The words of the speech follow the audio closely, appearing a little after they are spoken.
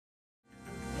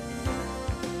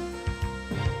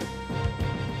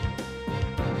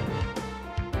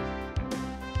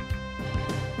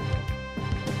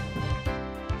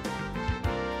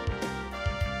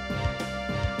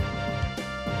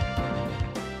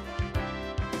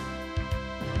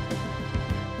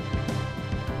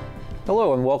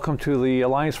Hello and welcome to the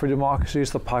Alliance for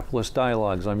Democracy's The Populist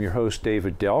Dialogues. I'm your host,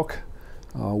 David Delk.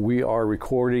 We are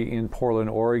recording in Portland,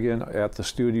 Oregon at the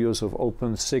studios of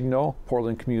Open Signal,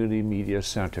 Portland Community Media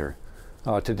Center.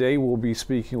 Today we'll be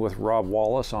speaking with Rob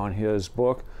Wallace on his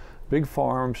book, Big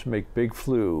Farms Make Big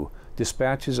Flu,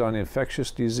 Dispatches on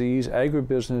Infectious Disease,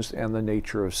 Agribusiness, and the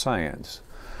Nature of Science.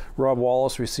 Rob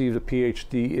Wallace received a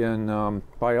PhD in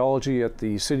biology at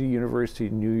the City University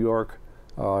of New York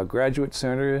Graduate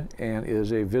Center and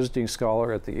is a visiting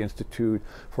scholar at the Institute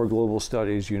for Global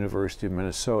Studies, University of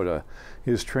Minnesota.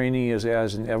 His training is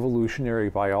as an evolutionary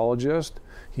biologist.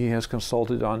 He has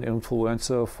consulted on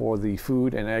influenza for the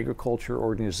Food and Agriculture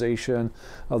Organization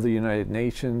of the United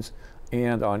Nations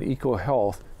and on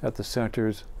eco-health at the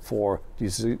Centers for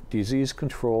Disease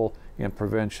Control and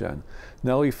Prevention.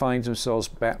 Now he finds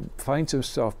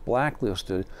himself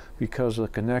blacklisted because of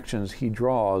the connections he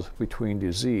draws between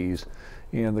disease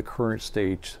and the current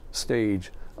stage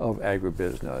of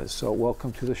agribusiness. So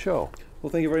welcome to the show. Well,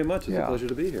 thank you very much. It's a pleasure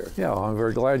to be here. Yeah, I'm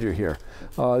very glad you're here.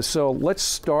 So let's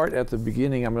start at the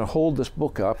beginning. I'm going to hold this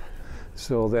book up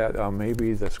so that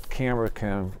maybe this camera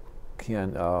can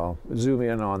zoom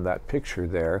in on that picture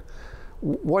there.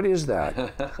 What is that?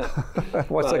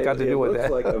 What's that got to do with that?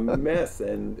 It looks like a mess,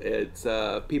 and it's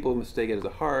people mistake it as a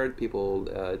heart.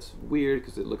 It's weird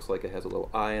because it looks like it has a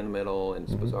little eye in the middle, and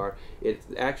it's bizarre. It's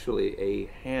actually a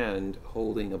hand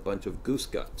holding a bunch of goose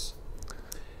guts.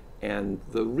 And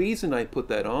the reason I put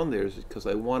that on there is because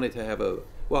I wanted to have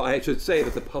well, I should say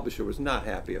that the publisher was not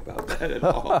happy about that at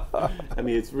all. I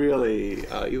mean, it's really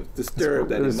disturbed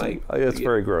that it might... It's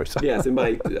very gross. Yes, it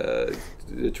might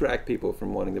attract people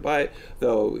from wanting to buy it.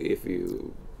 Though, if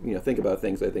you think about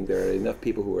things, I think there are enough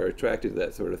people who are attracted to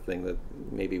that sort of thing that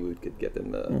maybe we could get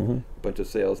them a bunch of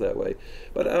sales that way.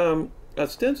 But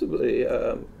ostensibly,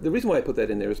 the reason why I put that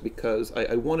in there is because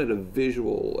I wanted a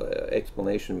visual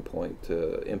explanation point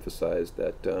to emphasize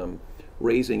that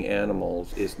raising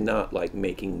animals is not like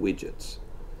making widgets,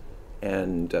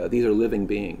 and these are living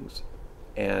beings.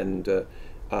 And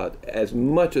as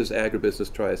much as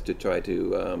agribusiness tries to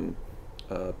turn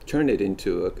it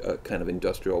into a kind of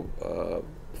industrial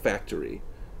factory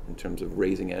in terms of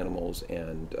raising animals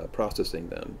and processing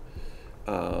them,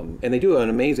 and they do an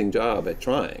amazing job at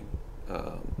trying,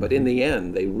 but in the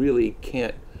end they really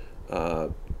can't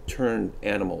turn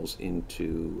animals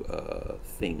into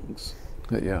things.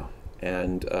 Yeah.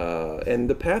 And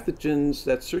the pathogens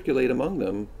that circulate among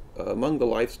them, among the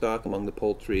livestock, among the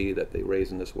poultry that they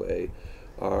raise in this way,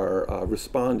 are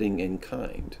responding in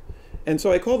kind. And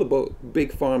so I call the book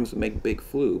Big Farms Make Big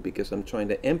Flu because I'm trying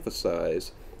to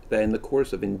emphasize that in the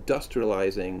course of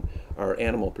industrializing our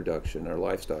animal production, our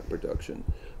livestock production,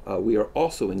 we are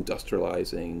also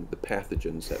industrializing the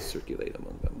pathogens that circulate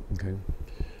among them.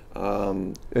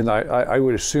 Okay. And I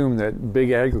would assume that big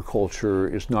agriculture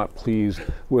is not pleased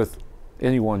with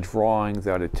anyone drawing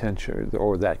that attention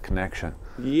or that connection.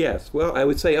 Yes, well, I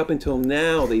would say up until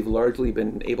now they've largely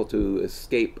been able to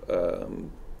escape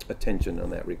attention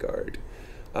in that regard.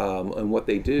 And what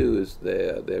they do is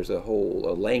there's a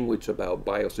whole language about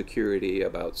biosecurity,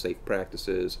 about safe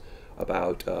practices,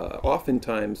 about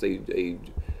oftentimes they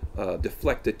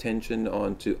deflect attention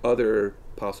onto other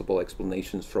possible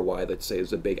explanations for why, let's say,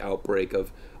 there's a big outbreak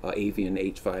of avian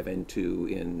H5N2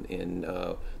 in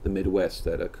the Midwest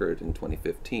that occurred in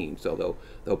 2015. So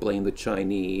they'll blame the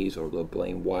Chinese, or they'll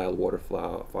blame wild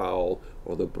waterfowl,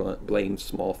 or they'll blame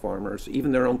small farmers,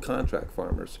 even their own contract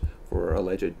farmers, for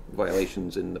alleged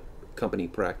violations in the company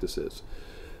practices.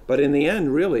 But in the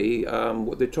end, really,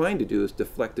 what they're trying to do is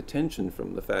deflect attention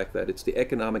from the fact that it's the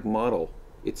economic model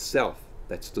itself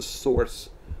that's the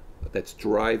source that's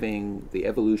driving the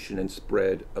evolution and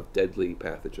spread of deadly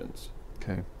pathogens.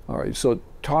 Okay. All right. So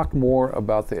talk more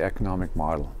about the economic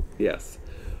model. Yes.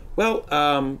 Well,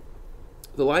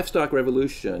 the livestock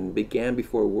revolution began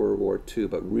before World War II,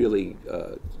 but really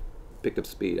picked up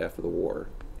speed after the war.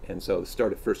 And so it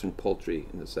started first in poultry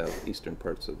in the southeastern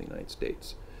parts of the United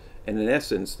States. And in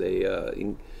essence,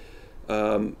 you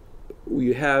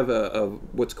have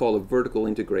what's called a vertical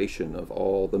integration of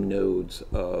all the nodes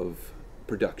of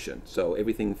production. So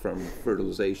everything from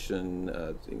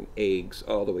fertilization, eggs,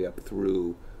 all the way up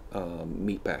through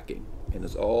meat packing. And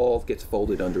it all gets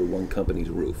folded under one company's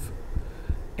roof.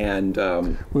 And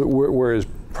whereas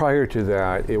prior to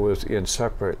that, it was in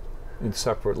separate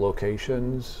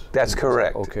locations. That's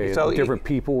correct. Okay. So different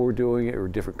people were doing it, or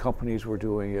different companies were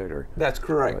doing it, or. That's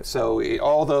correct. Right. So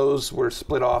all those were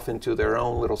split off into their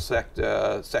own little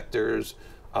sectors.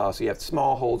 So you have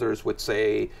smallholders, which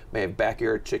may have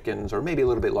backyard chickens, or maybe a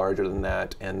little bit larger than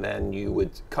that, and then you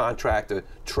would contract a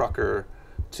trucker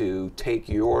to take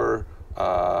your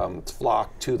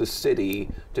flock to the city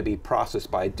to be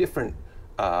processed by a different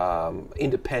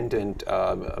independent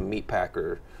meat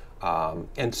packer.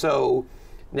 And so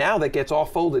now that gets all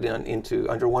folded into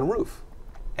under one roof.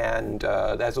 And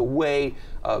that's a way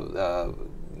of,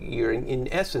 you're in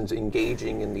essence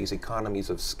engaging in these economies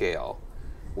of scale,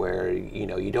 where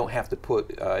you don't have to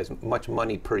put as much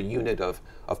money per unit of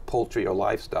poultry or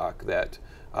livestock that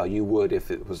you would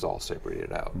if it was all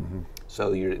separated out.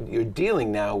 So you're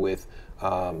dealing now with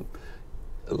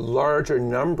larger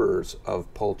numbers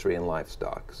of poultry and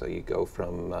livestock. So you go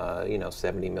from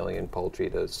 70 million poultry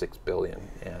to 6 billion,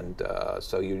 and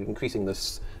so you're increasing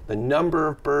the number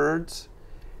of birds.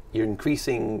 You're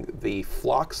increasing the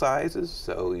flock sizes.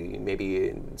 So maybe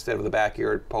instead of the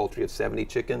backyard poultry of 70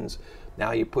 chickens,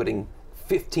 now you're putting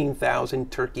 15,000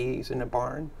 turkeys in a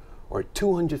barn, or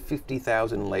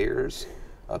 250,000 layers.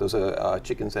 Those are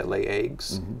chickens that lay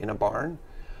eggs in a barn.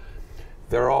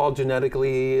 They're all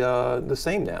genetically the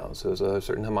same now, so there's a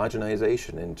certain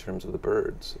homogenization in terms of the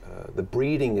birds. The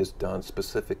breeding is done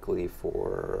specifically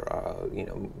for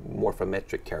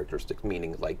morphometric characteristics,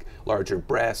 meaning like larger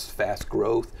breasts, fast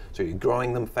growth, so you're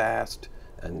growing them fast,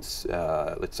 and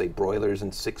let's say broilers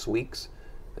in 6 weeks.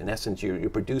 In essence, you're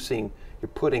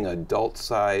putting an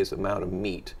adult-size amount of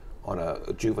meat on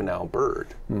a juvenile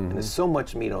bird. And there's so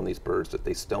much meat on these birds that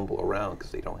they stumble around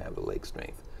because they don't have the leg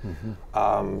strength.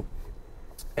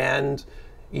 And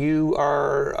you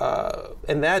are,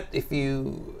 and that if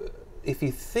you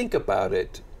think about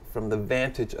it from the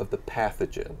vantage of the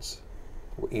pathogens,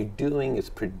 what you're doing is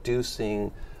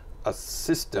producing a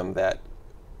system that,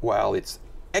 while it's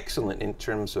excellent in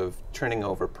terms of turning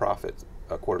over profits,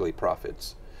 quarterly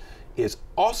profits, is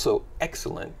also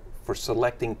excellent for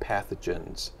selecting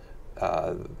pathogens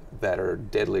that are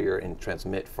deadlier and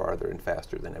transmit farther and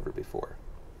faster than ever before.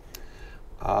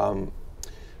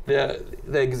 The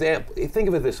example, think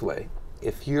of it this way: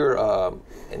 if you're,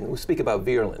 and we speak about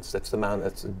virulence, that's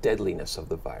the deadliness of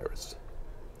the virus.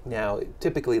 Now,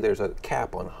 typically there's a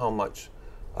cap on how much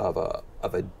of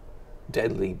a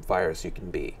deadly virus you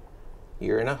can be.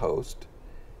 You're in a host.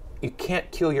 You can't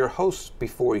kill your host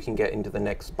before you can get into the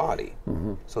next body.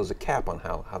 So there's a cap on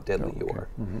how deadly you are.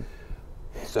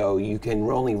 So you can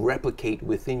only replicate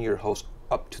within your host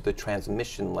up to the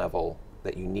transmission level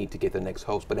that you need to get the next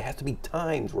host, but it has to be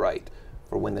timed right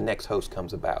for when the next host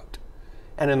comes about.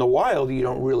 And in the wild, you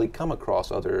don't really come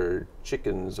across other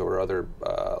chickens or other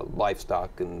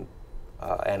livestock and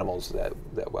animals that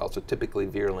well, so typically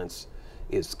virulence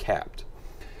is capped.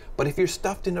 But if you're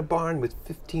stuffed in a barn with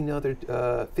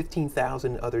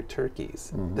 15,000 other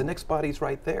turkeys, the next body's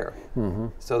right there.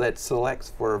 So that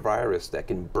selects for a virus that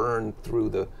can burn through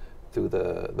the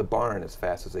barn as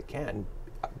fast as it can,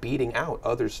 beating out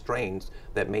other strains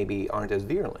that maybe aren't as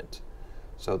virulent.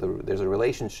 So there's a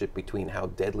relationship between how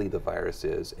deadly the virus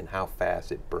is and how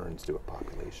fast it burns through a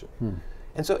population.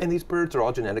 And these birds are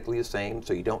all genetically the same,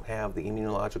 so you don't have the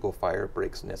immunological fire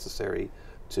breaks necessary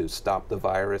to stop the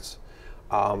virus.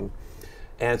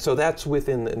 And so that's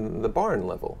within the barn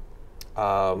level.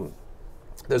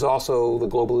 There's also the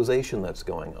globalization that's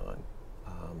going on.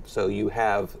 So you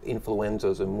have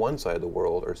influenzas in one side of the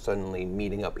world are suddenly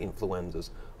meeting up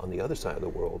influenzas on the other side of the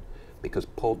world, because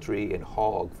poultry and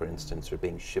hog, for instance, are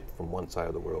being shipped from one side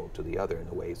of the world to the other in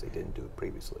ways they didn't do it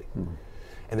previously.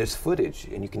 And there's footage,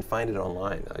 and you can find it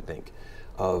online, I think,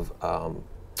 of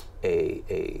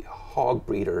a hog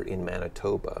breeder in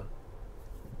Manitoba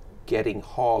getting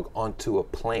hog onto a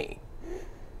plane.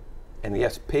 And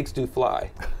yes, pigs do fly.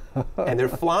 And they're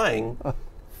flying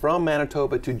from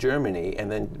Manitoba to Germany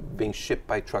and then being shipped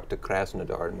by truck to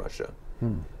Krasnodar in Russia,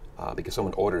 because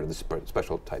someone ordered this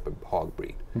special type of hog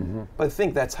breed. But I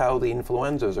think that's how the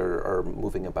influenzas are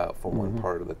moving about from one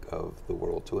part of the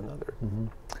world to another.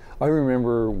 I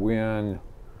remember when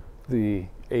the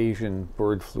Asian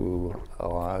bird flu,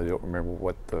 I don't remember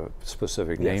what the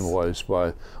specific name was,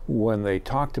 but when they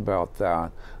talked about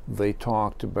that, they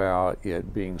talked about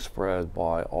it being spread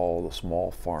by all the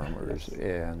small farmers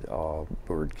and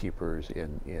bird keepers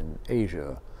in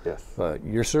Asia. But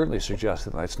you're certainly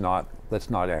suggesting that's not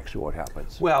actually what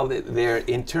happens. Well, they're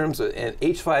in terms of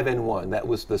H5N1, that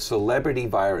was the celebrity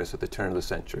virus at the turn of the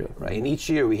century, right? And each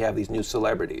year we have these new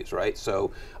celebrities, right?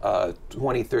 So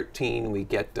 2013 we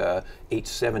get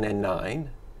H7N9.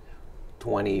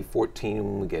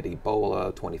 2014 we get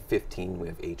Ebola. 2015 we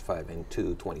have H5N2.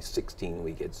 2016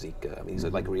 we get Zika. I mean, these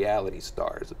are like reality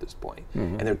stars at this point,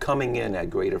 and they're coming in at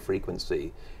greater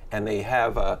frequency. And they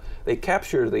have they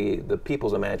capture the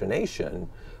people's imagination,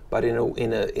 but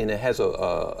it has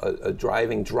a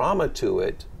driving drama to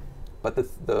it. But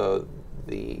the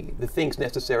things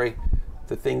necessary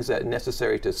the things that are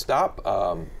necessary to stop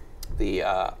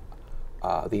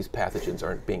these pathogens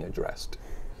aren't being addressed.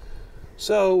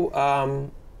 So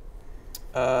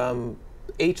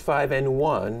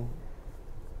H5N1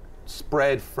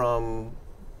 spread from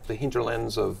the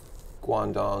hinterlands of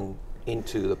Guangdong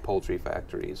into the poultry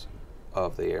factories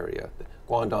of the area.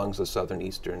 Guangdong's a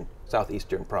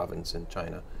southeastern province in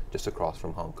China, just across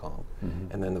from Hong Kong.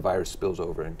 And then the virus spills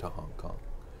over into Hong Kong.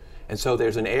 And so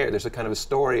there's a kind of a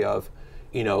story of,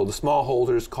 the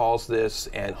smallholders caused this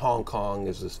and Hong Kong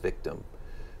is this victim.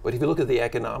 But if you look at the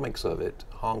economics of it,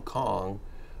 Hong Kong,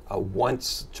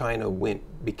 once China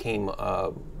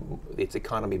its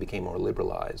economy became more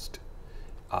liberalized,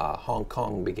 Hong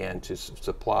Kong began to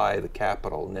supply the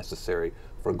capital necessary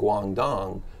for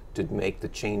Guangdong to make the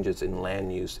changes in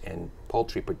land use and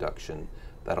poultry production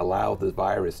that allow the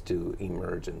virus to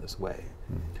emerge in this way.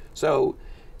 So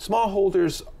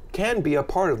smallholders can be a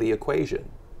part of the equation.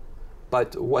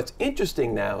 But what's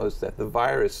interesting now is that the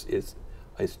virus is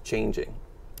changing.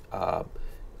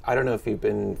 I don't know if you've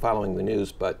been following the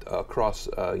news, but across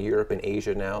Europe and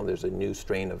Asia now, there's a new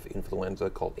strain of influenza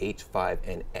called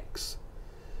H5N1.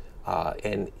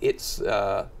 And it's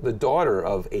the daughter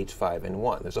of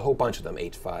H5N1. There's a whole bunch of them: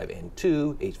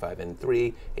 H5N2,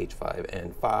 H5N3,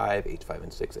 H5N5,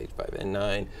 H5N6,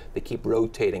 H5N9. They keep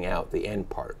rotating out the N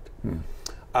part.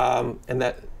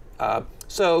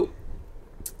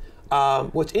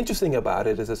 What's interesting about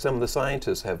it is that some of the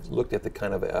scientists have looked at the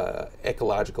kind of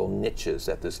ecological niches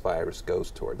that this virus goes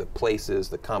toward, the places,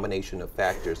 the combination of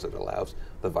factors that allows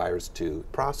the virus to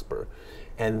prosper.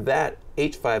 And that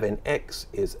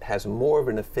H5N1 has more of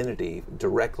an affinity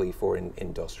directly for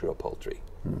industrial poultry.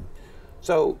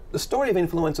 So the story of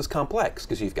influenza is complex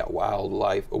because you've got wild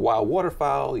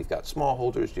waterfowl, you've got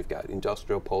smallholders, you've got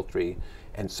industrial poultry,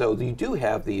 and so you do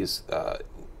have these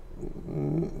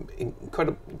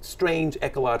incredible, strange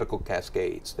ecological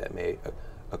cascades that may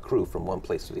accrue from one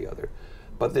place to the other.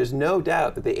 But there's no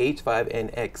doubt that the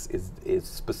H5N1 is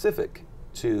specific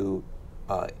to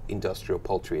industrial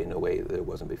poultry in a way that it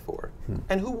wasn't before.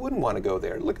 And who wouldn't want to go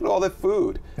there? Look at all that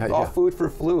food. It's all food for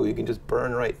flu. You can just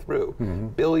burn right through.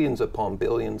 Billions upon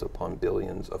billions upon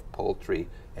billions of poultry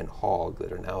and hog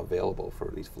that are now available for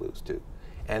these flus too.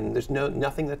 And there's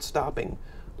nothing that's stopping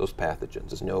those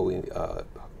pathogens. There's no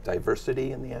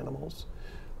diversity in the animals.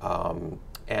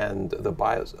 And the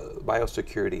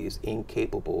biosecurity is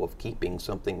incapable of keeping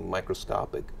something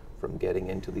microscopic from getting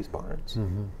into these barns.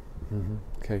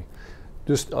 Okay.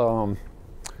 Just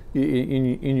in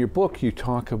your book, you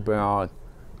talk about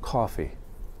coffee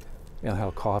and how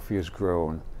coffee is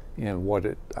grown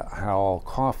and how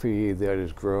coffee that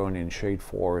is grown in shade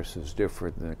forests is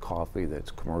different than coffee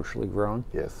that's commercially grown.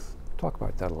 Yes. Talk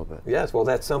about that a little bit. Yes, well,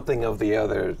 that's something of the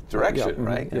other direction,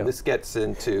 right? And this gets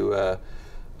into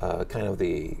kind of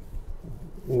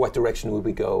what direction would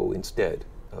we go instead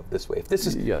of this way? If this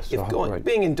is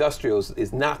being industrial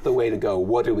is not the way to go,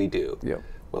 what do we do?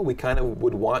 Well, we kind of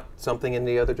would want something in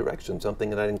the other direction, something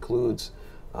that includes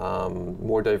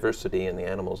more diversity in the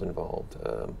animals involved,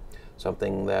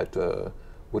 something that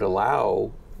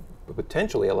would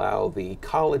potentially allow the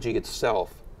ecology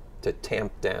itself to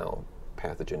tamp down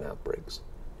pathogen outbreaks.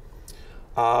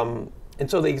 And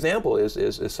so the example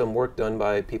is some work done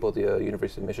by people at the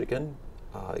University of Michigan,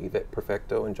 Yvette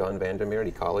Perfecto and John Vandermeer,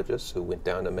 ecologists who went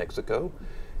down to Mexico,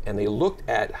 and they looked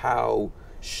at how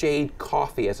shade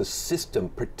coffee as a system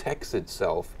protects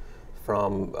itself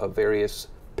from various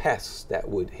pests that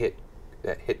hit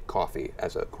coffee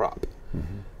as a crop.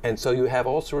 And so you have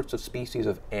all sorts of species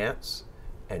of ants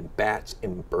and bats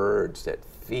and birds that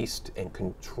feast and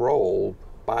control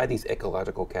by these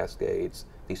ecological cascades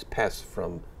these pests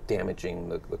from damaging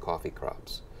the coffee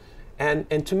crops.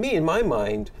 And to me, in my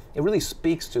mind, it really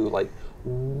speaks to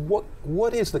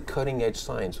what is the cutting edge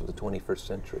science of the 21st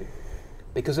century?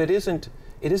 Because it isn't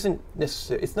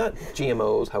necessary. It's not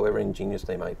GMOs, however ingenious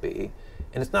they might be,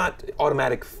 and it's not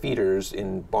automatic feeders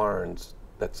in barns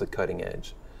that's the cutting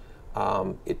edge.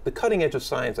 The cutting edge of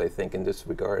science, I think, in this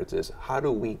regard, is how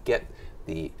do we get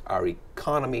our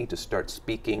economy to start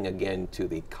speaking again to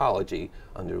the ecology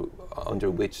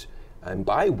under which and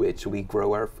by which we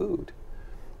grow our food.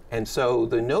 And so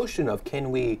the notion of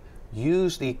can we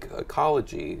use the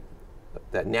ecology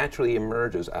that naturally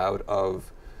emerges out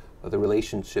of the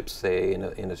relationships, say,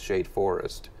 in a shade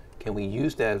forest, Can we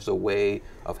use that as a way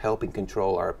of helping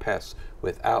control our pests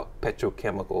without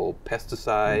petrochemical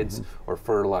pesticides or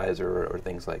fertilizer or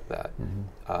things like that?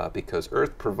 Because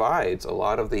Earth provides a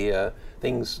lot of the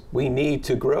things we need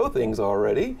to grow things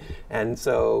already, and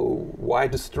so why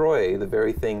destroy the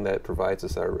very thing that provides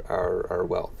us our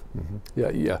wealth?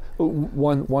 Yeah.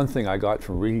 One thing I got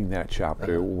from reading that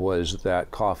chapter was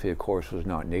that coffee, of course, was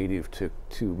not native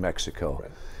to Mexico,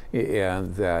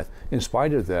 and that in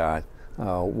spite of that,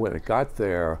 when it got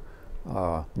there,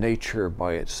 nature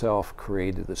by itself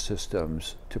created the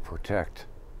systems to protect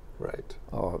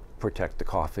the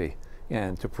coffee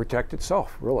and to protect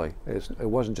itself, really. It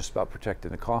wasn't just about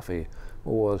protecting the coffee, it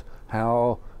was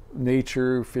how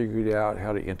nature figured out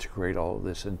how to integrate all of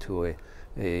this into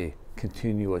a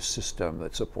continuous system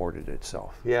that supported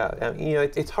itself. Yeah,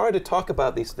 it's hard to talk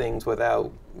about these things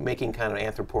without making kind of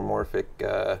anthropomorphic,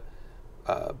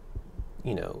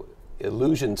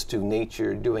 allusions to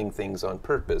nature doing things on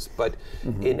purpose. But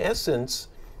in essence,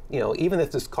 even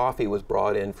if this coffee was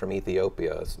brought in from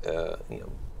Ethiopia,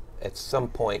 at some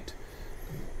point,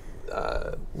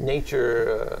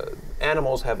 nature,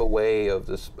 animals have a way of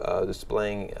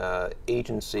displaying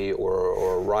agency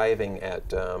or arriving at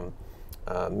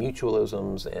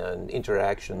mutualisms and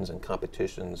interactions and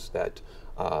competitions that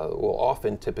will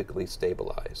often typically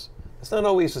stabilize. It's not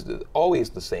always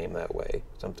the same that way.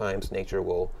 Sometimes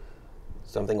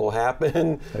something will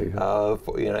happen,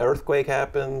 an earthquake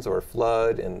happens or a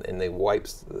flood, and they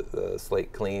wipes the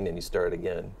slate clean and you start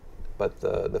again. But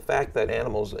the fact that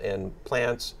animals and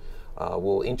plants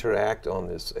will interact on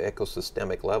this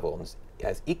ecosystemic level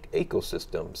as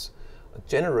ecosystems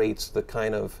generates the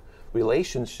kind of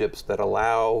relationships that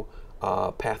allow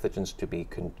pathogens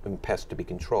and pests to be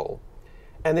controlled.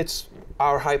 And it's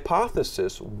our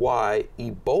hypothesis why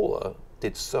Ebola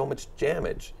did so much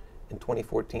damage in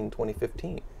 2014,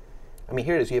 2015. I mean,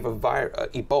 here it is, you have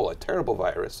Ebola, a terrible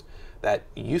virus that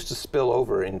used to spill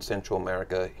over in Central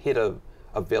America, hit a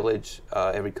village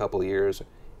every couple of years,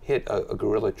 hit a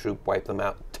guerrilla troop, wipe them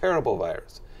out, terrible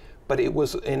virus. But it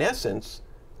was, in essence,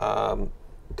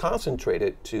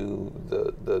 concentrated to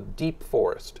the deep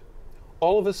forest.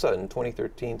 All of a sudden,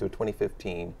 2013 through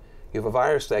 2015, you have a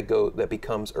virus that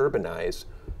becomes urbanized,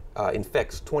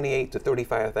 infects 28 to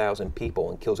 35,000 people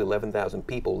and kills 11,000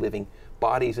 people living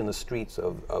bodies in the streets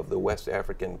of the West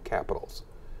African capitals.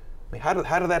 I mean,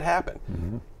 how did that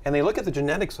happen? And they look at the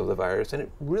genetics of the virus, and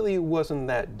it really wasn't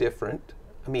that different.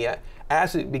 I mean,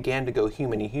 as it began to go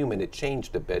human to human, it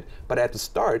changed a bit. But at the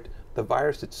start, the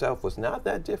virus itself was not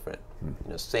that different.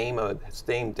 Same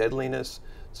deadliness,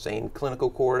 same clinical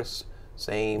course,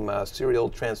 same serial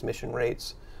transmission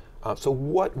rates. So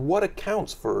what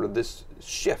accounts for this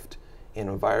shift in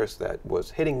a virus that was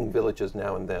hitting villages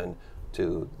now and then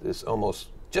to this almost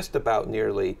just about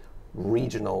nearly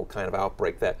regional kind of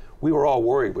outbreak that we were all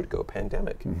worried would go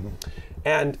pandemic?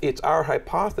 And it's our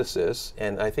hypothesis,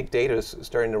 and I think data is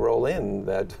starting to roll in,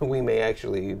 that we may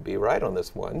actually be right on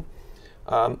this one,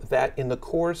 that in the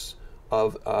course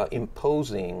of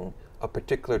imposing a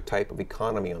particular type of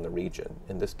economy on the region,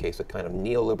 in this case a kind of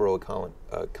neoliberal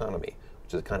economy,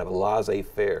 which is a kind of a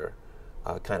laissez-faire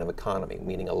kind of economy,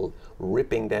 meaning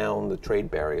ripping down the trade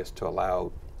barriers to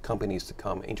allow companies to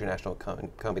come, international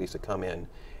companies to come in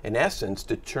essence,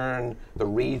 to turn the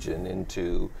region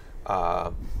into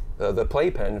the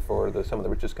playpen for some of the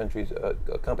richest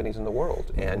companies in the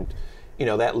world. And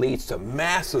that leads to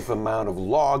massive amount of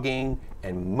logging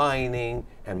and mining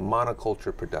and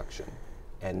monoculture production.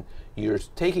 And you're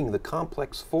taking the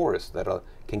complex forests that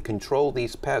can control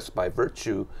these pests by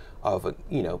virtue of,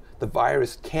 the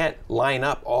virus can't line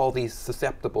up all these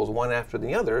susceptibles one after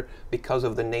the other because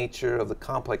of the nature of the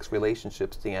complex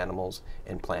relationships the animals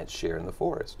and plants share in the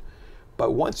forest.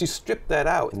 But once you strip that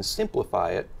out and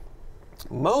simplify it,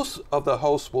 most of the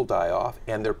hosts will die off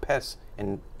and their pests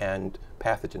and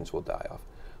pathogens will die off.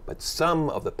 But some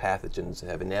of the pathogens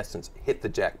have, in essence, hit the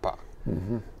jackpot.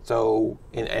 So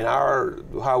in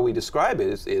how we describe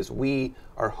it is we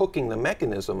are hooking the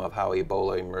mechanism of how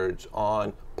Ebola emerged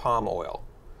on palm oil.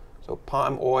 So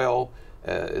palm oil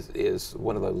is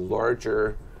one of the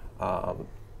larger,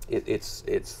 it's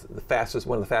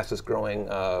one of the fastest growing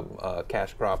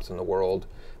cash crops in the world.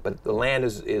 But the land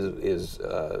is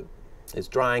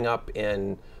drying up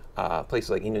in places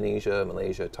like Indonesia,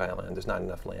 Malaysia, Thailand. There's not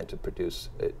enough land to produce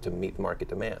to meet market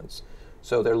demands.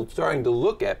 So they're starting to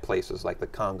look at places like the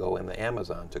Congo and the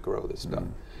Amazon to grow this stuff,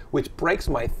 which breaks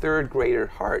my third grader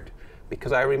heart,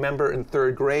 because I remember in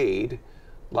third grade,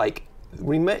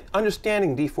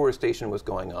 understanding deforestation was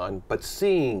going on, but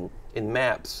seeing in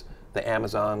maps the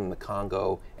Amazon and the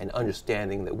Congo and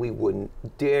understanding that we wouldn't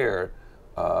dare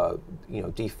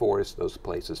deforest those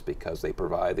places because they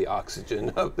provide the oxygen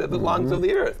of the lungs of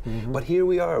the earth. But here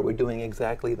we are, we're doing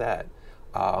exactly that.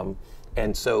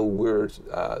 And so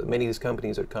many of these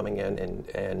companies are coming in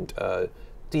and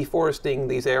deforesting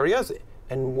these areas.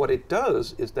 And what it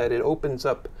does is that it opens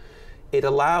up, it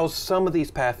allows some of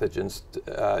these pathogens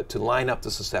to line up the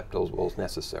susceptibles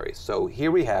necessary. So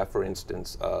here we have, for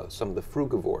instance, some of the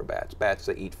frugivore bats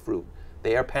that eat fruit.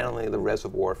 They are apparently the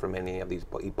reservoir for many of these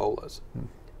Ebolas.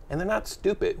 And they're not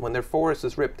stupid. When their forest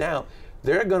is ripped out,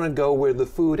 they're going to go where the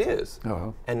food is.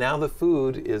 And now the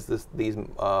food is these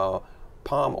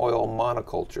palm oil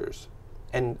monocultures.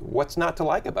 And what's not to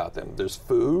like about them? There's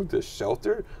food, there's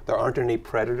shelter, there aren't any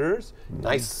predators,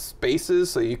 nice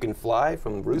spaces so you can fly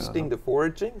from roosting to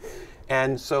foraging.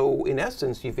 And so in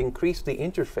essence, you've increased the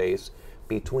interface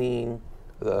between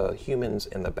the humans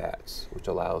and the bats, which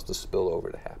allows the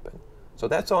spillover to happen. So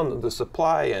that's on the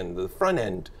supply and the front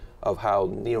end of how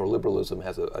neoliberalism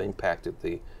has impacted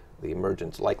the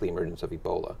likely emergence of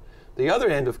Ebola. The other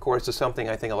end, of course, is something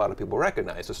I think a lot of people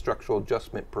recognize, the structural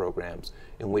adjustment programs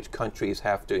in which countries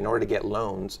have to, in order to get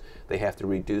loans, they have to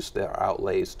reduce their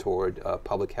outlays toward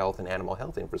public health and animal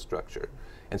health infrastructure.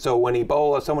 And so when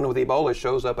someone with Ebola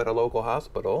shows up at a local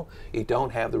hospital, you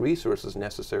don't have the resources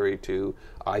necessary to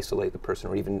isolate the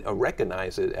person or even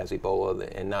recognize it as Ebola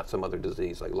and not some other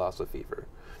disease like Lassa fever.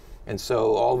 And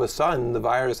so all of a sudden, the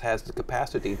virus has the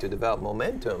capacity to develop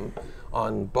momentum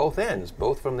on both ends,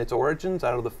 both from its origins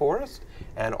out of the forest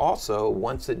and also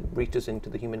once it reaches into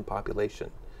the human population.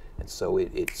 And so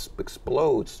it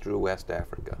explodes through West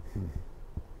Africa.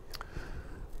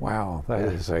 Wow,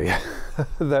 that is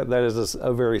that is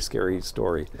a very scary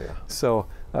story. So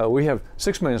we have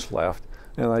 6 minutes left,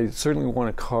 and I certainly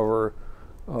want to cover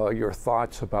your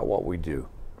thoughts about what we do.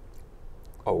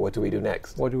 Oh, what do we do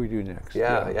next? What do we do next?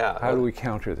 Yeah. How do we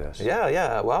counter this?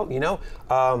 Yeah. Well,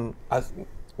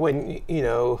 when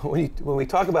we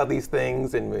talk about these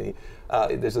things, and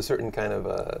there's a certain kind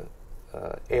of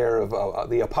air of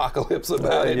the apocalypse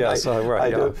about it. Yes, right. I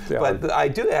do. But I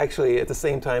do actually, at the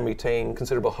same time, retain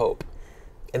considerable hope,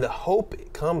 and the hope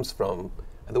comes from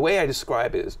the way I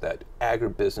describe it is that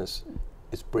agribusiness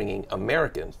is bringing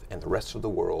Americans and the rest of the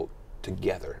world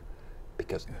together,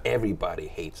 because everybody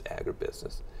hates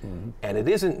agribusiness. And it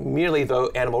isn't merely the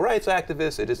animal rights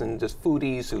activists, it isn't just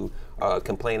foodies who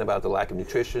complain about the lack of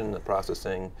nutrition, the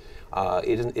processing.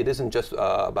 It isn't just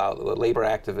about labor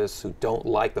activists who don't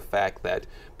like the fact that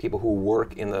people who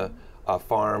work in the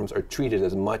farms are treated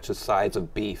as much as sides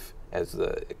of beef as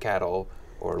the cattle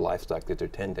or livestock that they're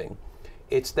tending.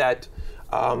 It's that,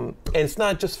 and it's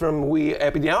not just from we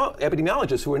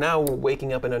epidemiologists who are now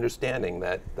waking up and understanding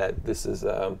that this is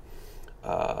a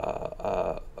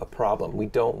problem. We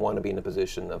don't want to be in a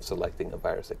position of selecting a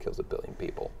virus that kills 1 billion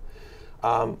people.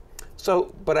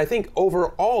 But I think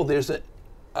overall there's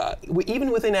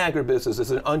even within agribusiness,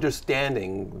 there's an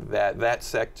understanding that that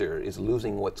sector is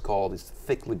losing what's called its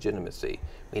thick legitimacy,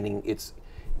 meaning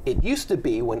it used to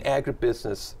be when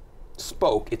agribusiness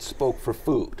spoke, it spoke for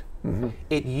food.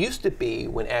 It used to be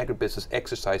when agribusiness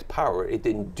exercised power, it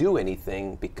didn't do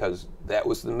anything because that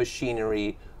was the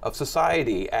machinery of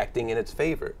society acting in its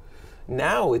favor.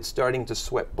 Now it's starting to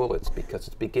sweat bullets because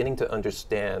it's beginning to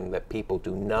understand that people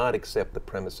do not accept the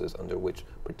premises under which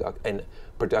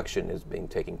production is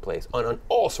taking place on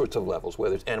all sorts of levels,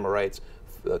 whether it's animal rights,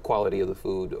 the quality of the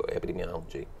food, or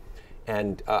epidemiology.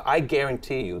 And I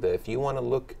guarantee you that if you want to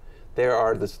look, there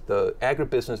are the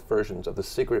agribusiness versions of the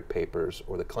cigarette papers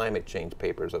or the climate change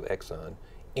papers of Exxon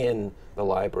in the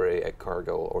library at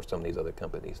Cargill or some of these other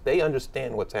companies. They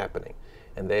understand what's happening.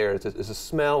 And there's a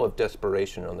smell of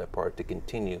desperation on their part to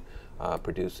continue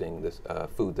producing this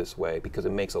food this way because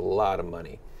it makes a lot of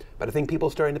money. But I think people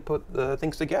are starting to put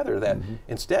things together that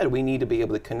instead we need to be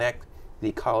able to connect the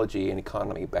ecology and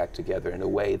economy back together in a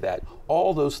way that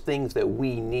all those things that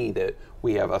we need, that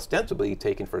we have ostensibly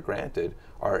taken for granted,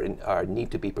 are need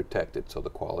to be protected. So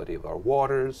the quality of our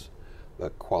waters,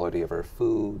 the quality of our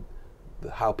food,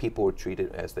 how people are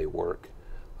treated as they work,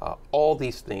 all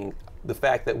these things, the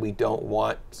fact that we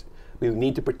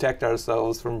need to protect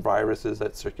ourselves from viruses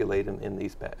that circulate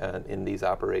in these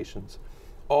operations.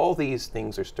 All these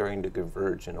things are starting to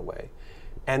converge in a way.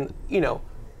 And,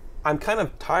 I'm kind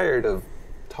of tired of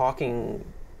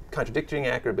contradicting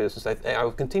agribusiness. I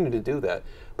will continue to do that.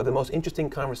 But the most interesting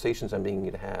conversations I'm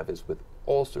beginning to have is with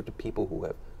all sorts of people who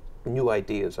have new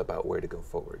ideas about where to go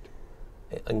forward,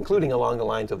 including along the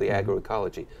lines of the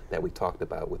agroecology that we talked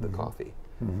about with the coffee.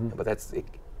 But that's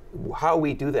how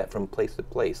we do that from place to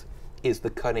place is the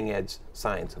cutting edge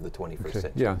science of the 21st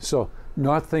century. Yeah, so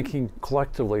not thinking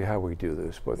collectively how we do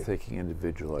this, but thinking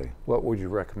individually. What would you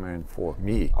recommend for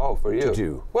me for you to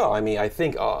do? Well, I mean, I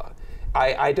think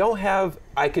I don't have,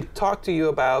 I could talk to you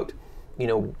about,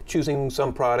 choosing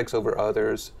some products over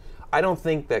others. I don't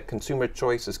think that consumer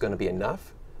choice is going to be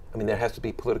enough. I mean, there has to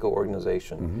be political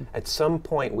organization. At some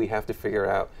point, we have to figure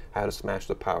out how to smash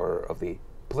the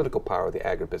political power the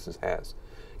agribusiness has.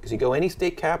 Because you go any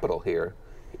state capital here,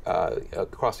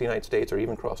 across the United States or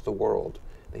even across the world,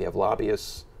 they have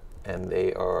lobbyists, and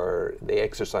they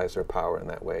exercise their power in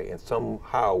that way. And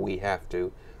somehow we have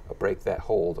to break that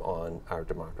hold on our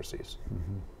democracies.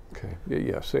 Okay.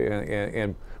 Yes,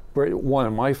 and one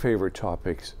of my favorite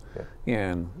topics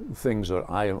and things that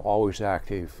I am always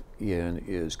active in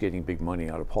is getting big money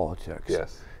out of politics.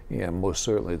 Yes. And most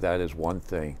certainly that is one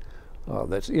thing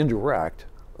that's indirect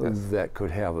that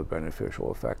could have a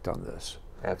beneficial effect on this.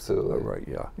 Absolutely. Right,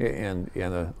 yeah. And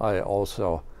I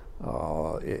also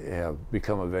have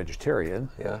become a vegetarian,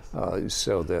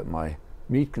 so that my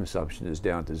meat consumption is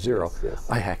down to zero. Yes.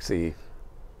 I actually,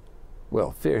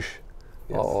 fish,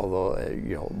 although,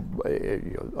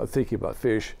 thinking about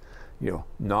fish,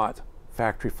 not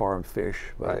factory farmed fish,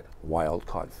 but wild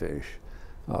caught fish,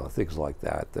 things like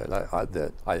that,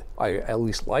 that I at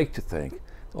least like to think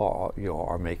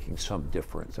are making some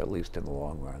difference, at least in the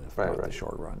long run, if not the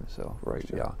short run. So,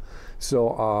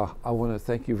 So I want to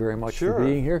thank you very much for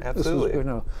being here. Absolutely. This has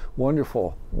been a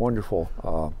wonderful, wonderful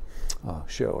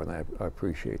show, and I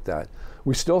appreciate that.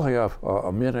 We still have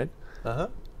a minute.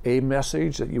 A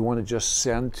message that you want to just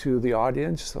send to the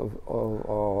audience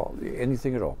of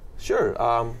anything at all? Sure.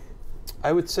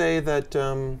 I would say that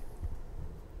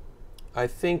I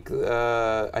think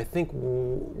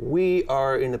we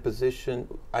are in a position.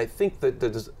 I think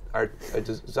that our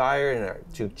desire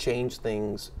to change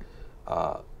things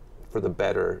for the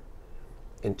better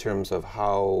in terms of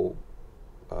how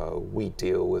we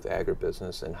deal with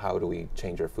agribusiness and how do we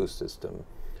change our food system.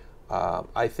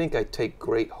 I think I take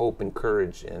great hope and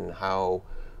courage in how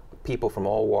people from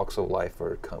all walks of life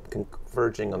are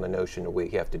converging on the notion that we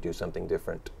have to do something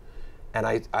different. And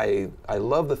I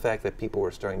love the fact that people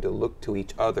are starting to look to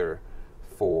each other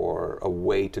for a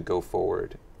way to go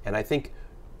forward. And I think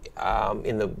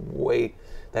in the way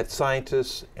that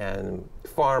scientists and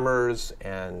farmers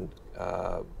and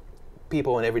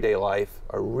people in everyday life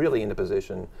are really in a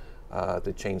position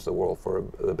to change the world for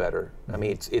the better. I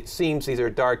mean, it seems these are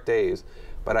dark days,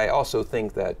 but I also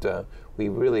think that we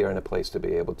really are in a place to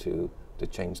be able to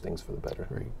change things for the better.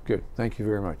 Great, good. Thank you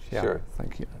very much. Yeah, sure.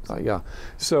 Thank you.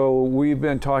 So we've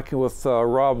been talking with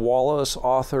Rob Wallace,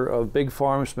 author of Big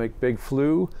Farms Make Big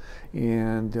Flu,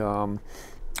 and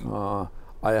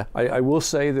I will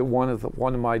say that one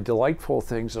of my delightful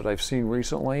things that I've seen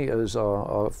recently is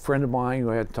a friend of mine who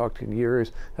I hadn't talked to in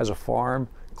years has a farm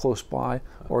close by,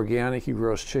 organic. He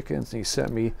grows chickens, and he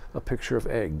sent me a picture of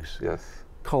eggs. Yes.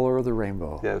 Color of the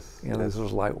rainbow. Yes. And this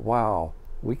was like, wow,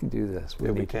 we can do this. We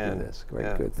need to do this.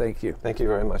 Great, good. Thank you. Thank you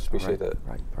very much. Appreciate that.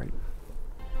 Right.